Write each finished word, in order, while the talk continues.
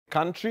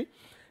country.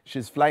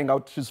 She's flown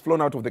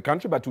out of the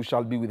country, but we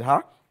shall be with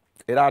her.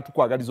 Era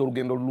tukwagaliza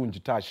olugendo lulungi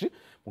tashi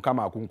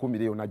mukama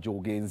akunkumireyo na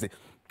jogenze.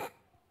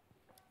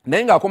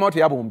 Nenga akoma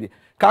yabombye.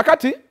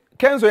 Kakati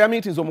Kenzo ya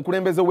meetings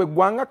omukulembeze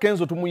w'eggwanga.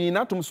 Kenzo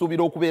tumuyina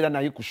tumusuubira okubeera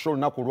naye ku show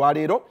lunaku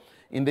lwaleero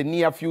in the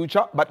near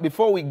future. But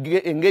before we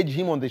engage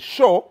him on the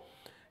show,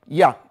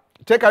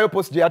 teekayo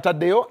post gye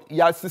yataddeyo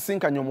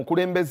yasisinkanye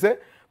omukulembeze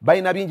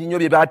balina bingi nnyo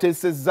bye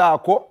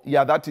baateesezzaako.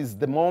 That is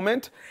the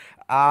moment.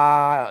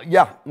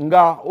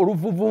 Nga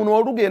oluvuvuuno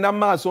olugenda mu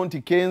maaso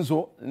nti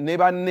Kenzo ne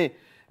banne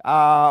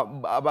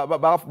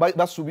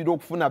basuubira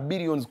okufuna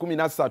billions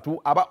 13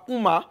 aba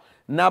UMA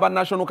n'aba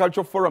National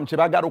Cultural Forum kye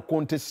baagala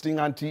contesting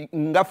anti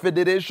nga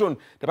federation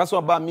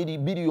tebasobola ba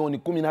billion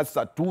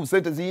 13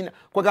 sente ziyina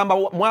kwegamba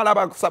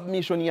mwalaba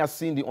submission ya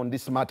Cindy on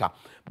this matter.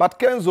 But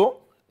Kenzo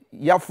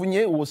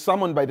yafunye was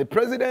summoned by the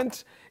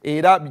president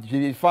era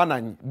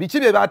bifaananyi biki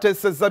bye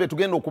baateesezza bye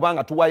tugenda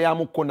okubanga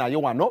tuwayamukko naye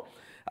wano.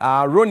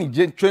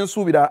 Ronnie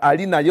Chensubira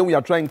ali naye, we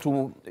are trying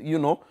to,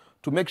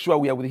 to make sure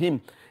we are with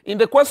him. In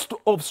the quest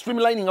of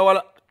streamlining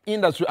our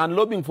industry and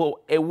lobbying for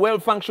a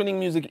well-functioning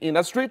music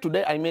industry,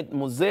 today I met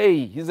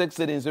Museveni, His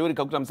Excellency Eddy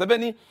Kenzo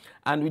Museveni,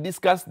 and we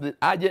discussed the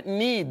urgent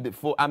need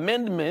for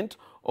amendment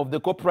of the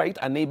Copyright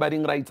and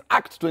Neighboring Rights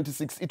Act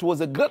 26. It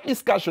was a great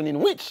discussion in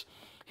which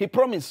he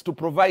promised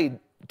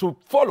to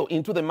follow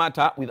into the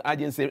matter with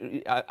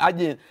the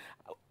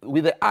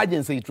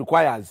urgency it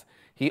requires.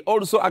 He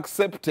also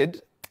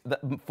accepted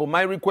for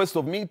my request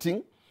of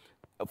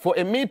for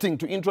a meeting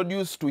to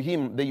introduce to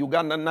him the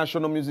Ugandan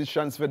National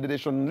Musicians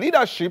Federation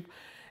leadership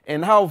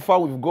and how far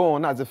we've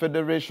gone as a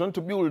federation to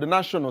build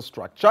national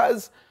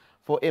structures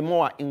for a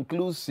more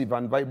inclusive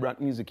and vibrant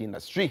music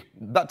industry.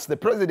 That's the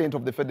president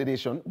of the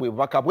federation,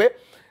 Bwevakabwe.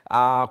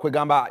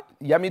 Kwegamba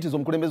yamitiza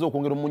omukulembeze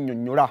okwongera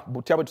omunnyonnyola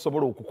butya bwe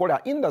tusobola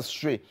okukola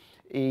industry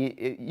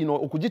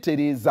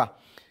okugitereeza.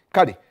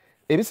 Kale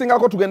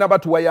ebisingako tugenda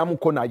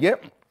batuwayamuko naye.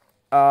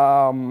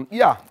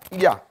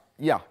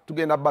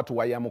 Tugenda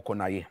batuwayamuko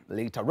naye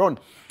later on.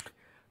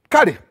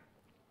 Kale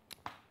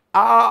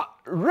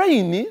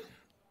Rainy,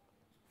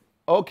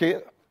 okay,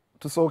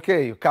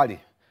 tusoke kale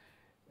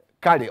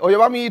oyo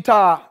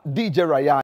bamuyita DJ Ryan.